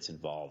that's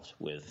involved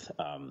with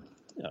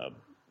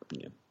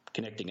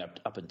connecting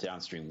up and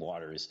downstream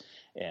waters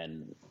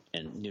and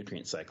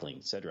nutrient cycling,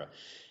 et cetera.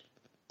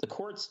 The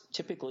courts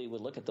typically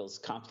would look at those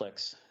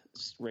complex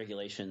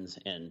regulations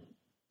and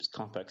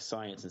complex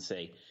science and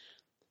say,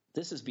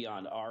 this is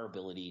beyond our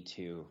ability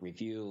to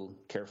review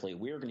carefully.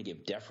 We're going to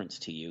give deference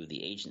to you,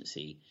 the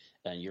agency,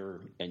 and your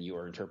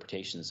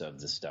interpretations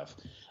of this stuff.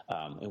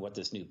 And what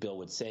this new bill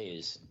would say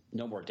is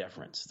no more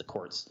deference. The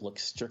courts look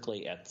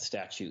strictly at the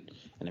statute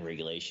and the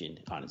regulation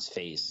on its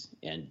face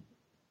and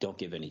don't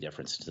give any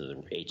deference to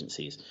the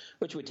agencies,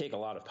 which would take a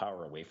lot of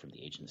power away from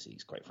the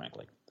agencies, quite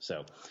frankly.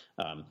 So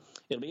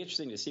it'll be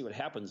interesting to see what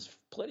happens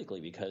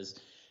politically, because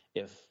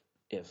if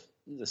if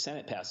the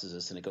Senate passes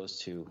this and it goes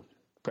to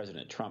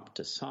President Trump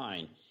to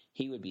sign,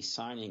 he would be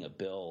signing a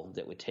bill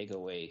that would take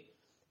away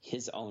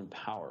his own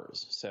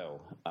powers.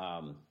 So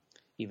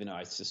even though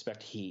I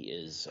suspect he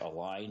is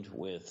aligned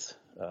with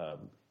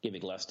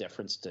giving less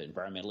deference to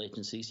environmental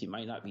agencies, he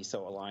might not be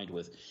so aligned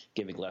with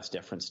giving less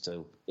deference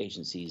to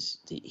agencies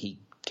that he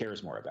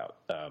cares more about.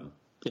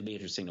 It'd be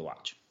interesting to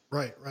watch.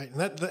 Right. And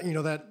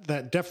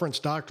that deference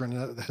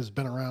doctrine has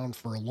been around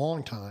for a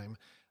long time.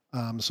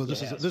 So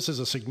this is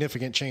a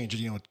significant change.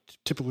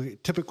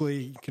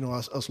 Typically,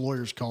 us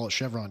lawyers call it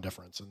Chevron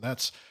deference, and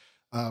that's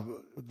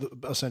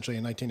essentially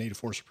a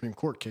 1984 Supreme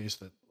Court case.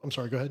 That I'm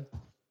sorry. Go ahead.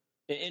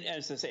 And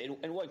as I say,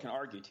 and one can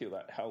argue too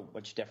about how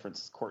much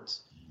deference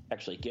courts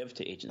actually give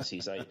to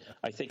agencies.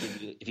 I think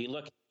if you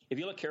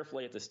look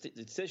carefully at the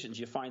decisions,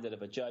 you find that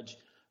if a judge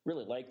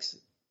really likes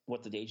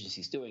what the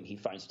agency's doing, he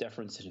finds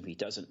deference, and if he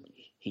doesn't,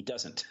 he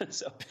doesn't.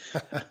 So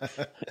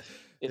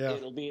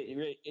it'll be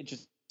really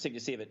interesting to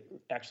see if it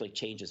actually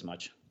changes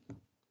much.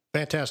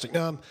 Fantastic.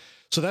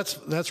 So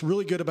that's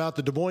really good about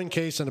the Des Moines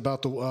case and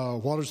about the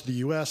waters of the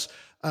U.S.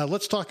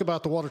 Let's talk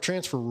about the water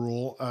transfer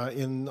rule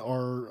in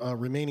our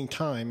remaining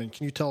time. And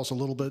can you tell us a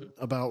little bit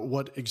about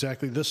what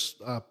exactly this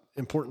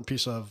important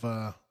piece of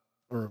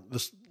or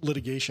this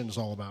litigation is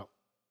all about?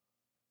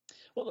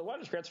 Well, the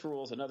water transfer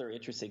rule is another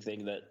interesting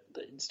thing that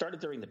started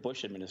during the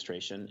Bush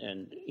administration.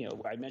 And,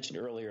 I mentioned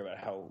earlier about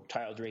how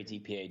tile drains,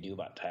 EPA knew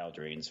about tile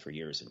drains for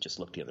years and just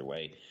looked the other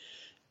way,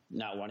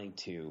 not wanting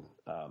to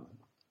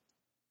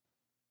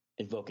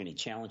invoke any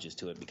challenges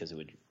to it because it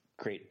would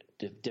create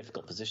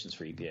difficult positions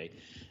for EPA.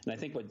 And I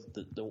think what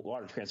the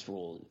water transfer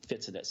rule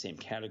fits in that same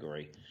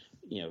category.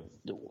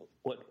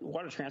 What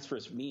water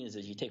transfers means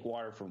is you take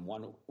water from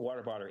one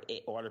water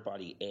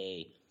body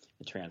A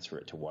and transfer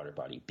it to water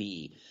body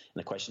B.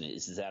 And the question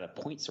is that a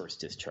point source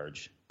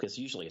discharge? Because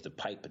usually it's a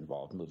pipe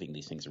involved moving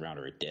these things around,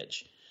 or a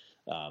ditch.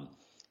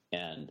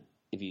 And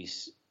if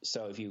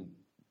you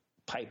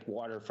pipe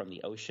water from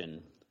the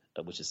ocean,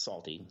 which is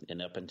salty,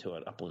 and up into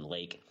an upland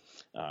lake,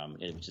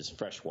 which is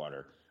fresh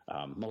water,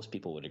 most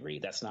people would agree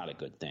that's not a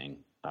good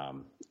thing.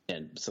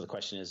 And so the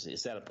question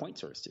is that a point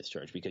source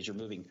discharge? Because you're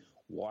moving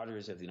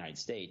waters of the United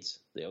States,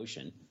 the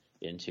ocean,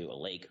 into a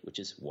lake, which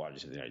is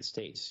waters of the United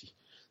States.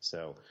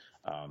 So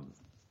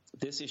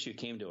this issue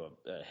came to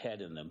a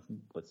head in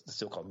what's the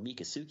so-called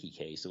Miccosukee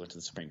case that went to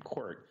the Supreme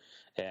Court,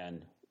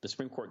 and the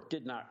Supreme Court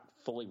did not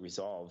fully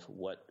resolve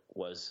what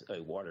was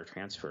a water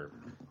transfer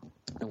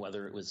and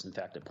whether it was in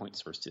fact a point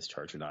source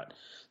discharge or not.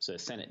 So it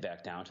sent it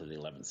back down to the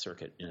 11th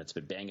Circuit, and it's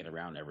been banging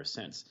around ever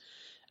since.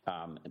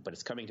 But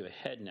it's coming to a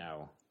head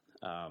now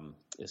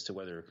as to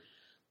whether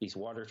these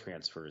water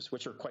transfers,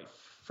 which are quite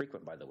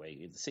frequent, by the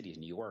way. The city of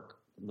New York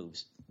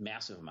moves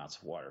massive amounts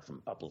of water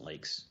from upland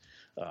lakes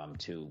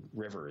to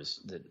rivers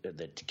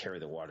that carry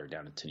the water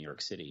down into New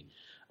York City.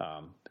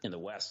 In the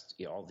West,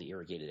 all the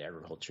irrigated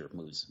agriculture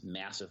moves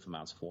massive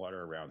amounts of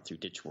water around through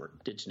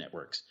ditch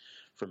networks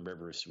from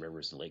rivers to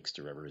rivers and lakes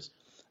to rivers.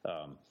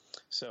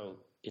 So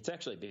it's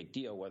actually a big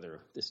deal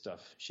whether this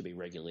stuff should be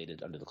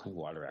regulated under the Clean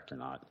Water Act or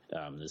not.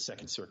 The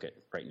Second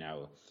Circuit right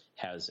now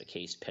has a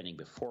case pending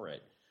before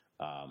it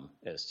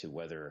as to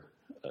whether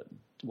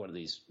one of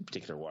these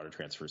particular water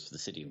transfers to the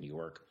city of New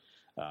York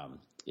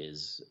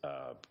is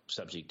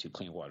subject to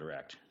Clean Water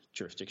Act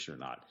jurisdiction or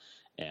not.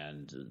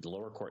 And the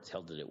lower courts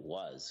held that it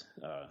was.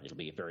 It'll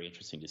be very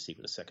interesting to see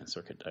what the Second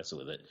Circuit does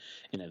with it.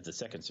 And if the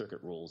Second Circuit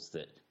rules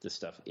that this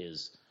stuff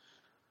is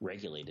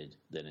regulated,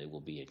 then it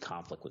will be in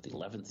conflict with the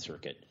 11th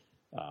Circuit.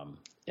 And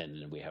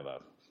then we have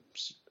a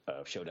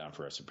showdown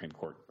for a Supreme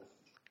Court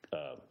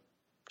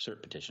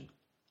cert petition.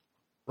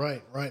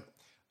 Right.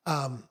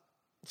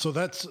 So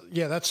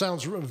that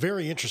sounds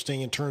very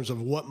interesting in terms of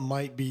what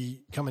might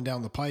be coming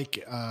down the pike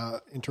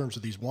in terms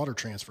of these water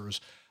transfers.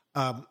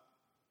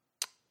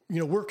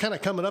 We're kind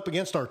of coming up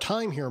against our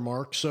time here,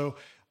 Mark. So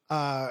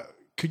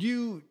could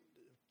you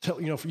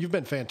tell? You've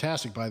been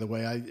fantastic, by the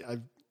way.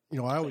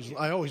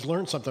 I always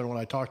learn something when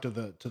I talk to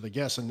the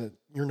guests, and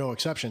you're no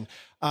exception.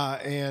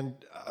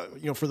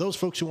 For those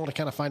folks who want to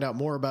kind of find out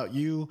more about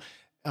you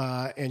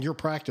and your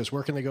practice,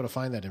 where can they go to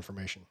find that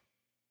information?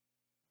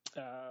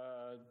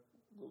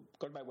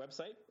 Go to my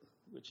website,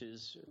 which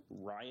is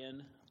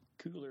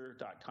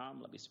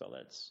RyanKuehler.com. Let me spell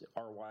that. It's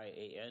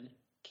RyanKuehler.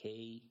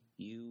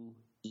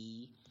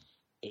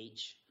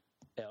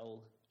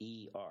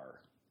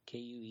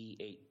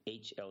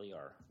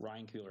 KUEHLER.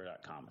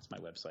 RyanKuehler.com. It's my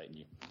website,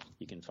 and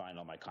you can find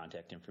all my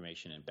contact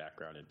information and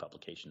background and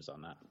publications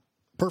on that.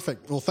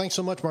 Perfect. Well, thanks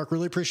so much, Mark.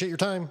 Really appreciate your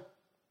time.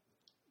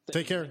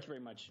 Take care. Thank you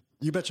very much.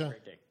 You betcha. Have a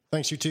great day.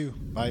 Thanks, you too.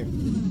 Bye.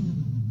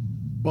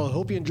 Well, I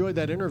hope you enjoyed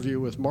that interview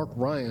with Mark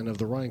Ryan of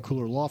the Ryan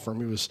Kuehler Law Firm.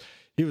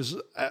 He was,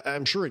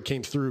 I'm sure it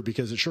came through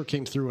because it sure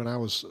came through when I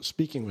was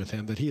speaking with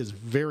him that he is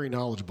very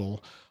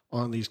knowledgeable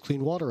on these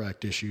Clean Water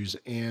Act issues.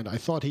 And I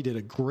thought he did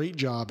a great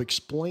job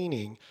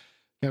explaining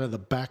kind of the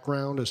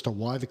background as to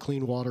why the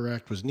Clean Water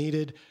Act was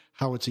needed,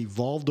 how it's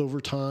evolved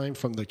over time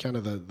from the kind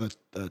of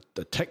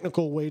the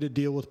technical way to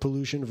deal with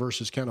pollution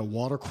versus kind of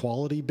water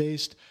quality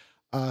based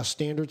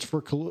standards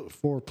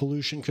for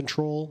pollution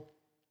control.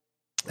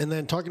 And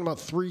then talking about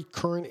 3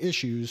 current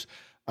issues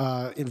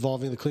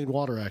involving the Clean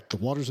Water Act, the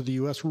Waters of the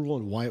U.S. rule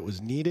and why it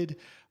was needed,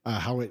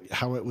 how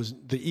it was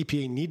the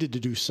EPA needed to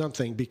do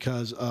something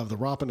because of the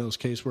Rapinos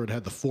case where it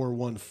had the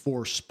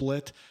 4-1-4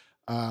 split.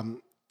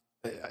 And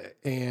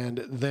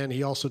then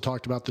he also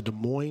talked about the Des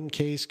Moines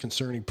case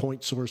concerning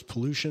point source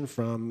pollution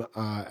from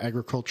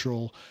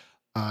agricultural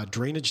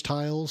drainage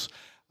tiles.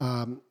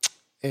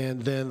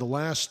 And then the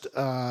last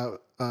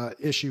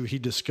issue he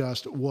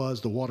discussed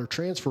was the water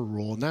transfer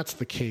rule, and that's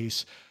the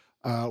case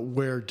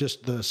where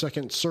just the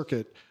Second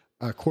Circuit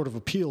Court of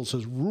Appeals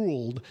has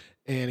ruled.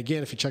 And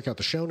again, if you check out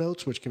the show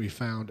notes, which can be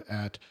found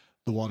at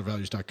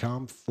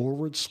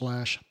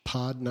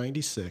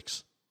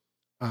thewatervalues.com/pod96,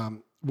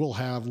 we'll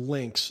have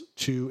links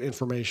to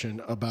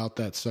information about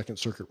that Second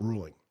Circuit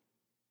ruling.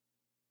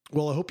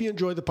 Well, I hope you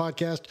enjoyed the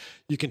podcast.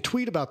 You can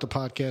tweet about the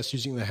podcast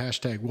using the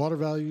hashtag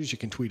watervalues. You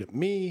can tweet at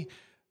me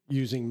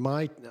using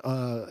my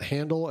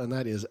handle, and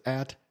that is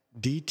at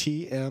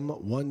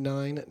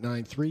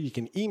DTM1993. You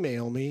can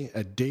email me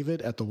at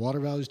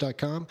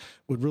david@thewatervalues.com.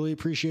 Would really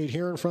appreciate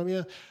hearing from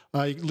you.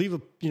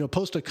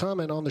 Post a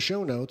comment on the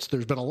show notes.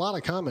 There's been a lot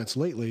of comments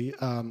lately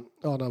on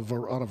a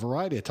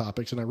variety of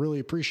topics, and I really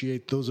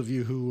appreciate those of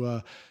you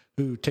who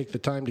take the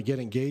time to get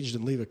engaged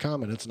and leave a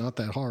comment. It's not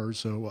that hard.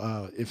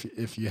 So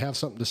if you have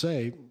something to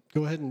say,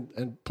 go ahead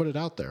and put it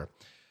out there.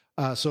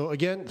 So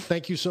again,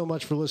 thank you so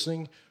much for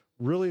listening.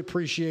 Really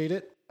appreciate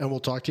it, and we'll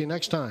talk to you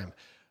next time.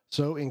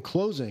 So in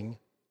closing,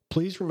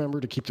 please remember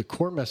to keep the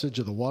core message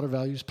of the Water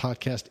Values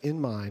podcast in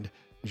mind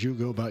as you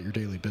go about your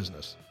daily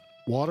business.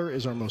 Water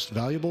is our most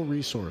valuable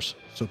resource,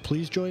 so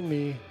please join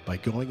me by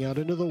going out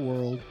into the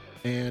world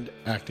and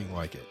acting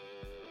like it.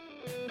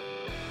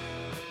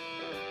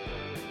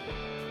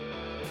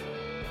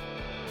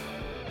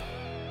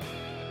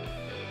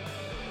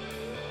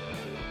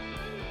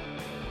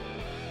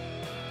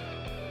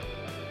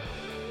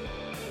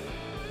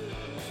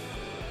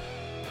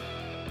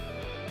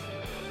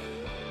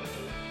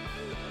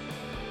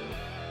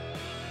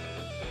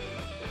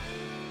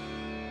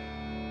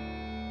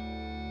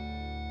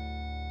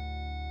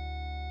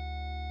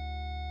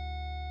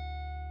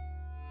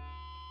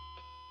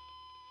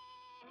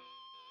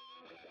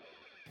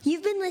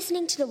 You've been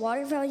listening to the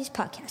Water Values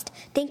Podcast.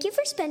 Thank you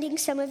for spending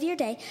some of your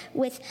day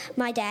with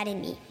my dad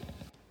and me.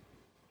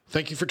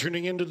 Thank you for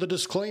tuning in to The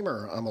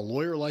Disclaimer. I'm a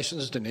lawyer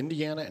licensed in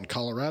Indiana and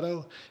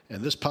Colorado,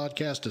 and this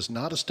podcast does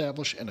not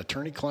establish an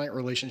attorney-client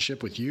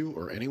relationship with you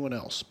or anyone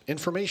else.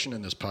 Information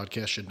in this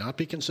podcast should not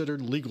be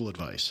considered legal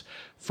advice.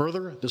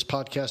 Further, this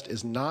podcast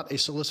is not a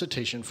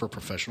solicitation for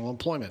professional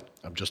employment.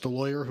 I'm just a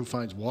lawyer who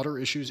finds water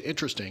issues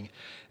interesting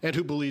and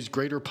who believes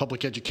greater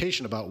public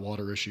education about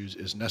water issues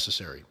is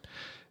necessary.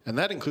 And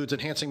that includes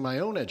enhancing my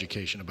own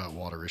education about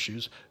water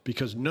issues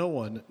because no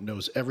one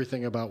knows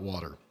everything about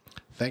water.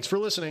 Thanks for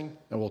listening,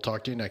 and we'll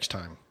talk to you next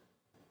time.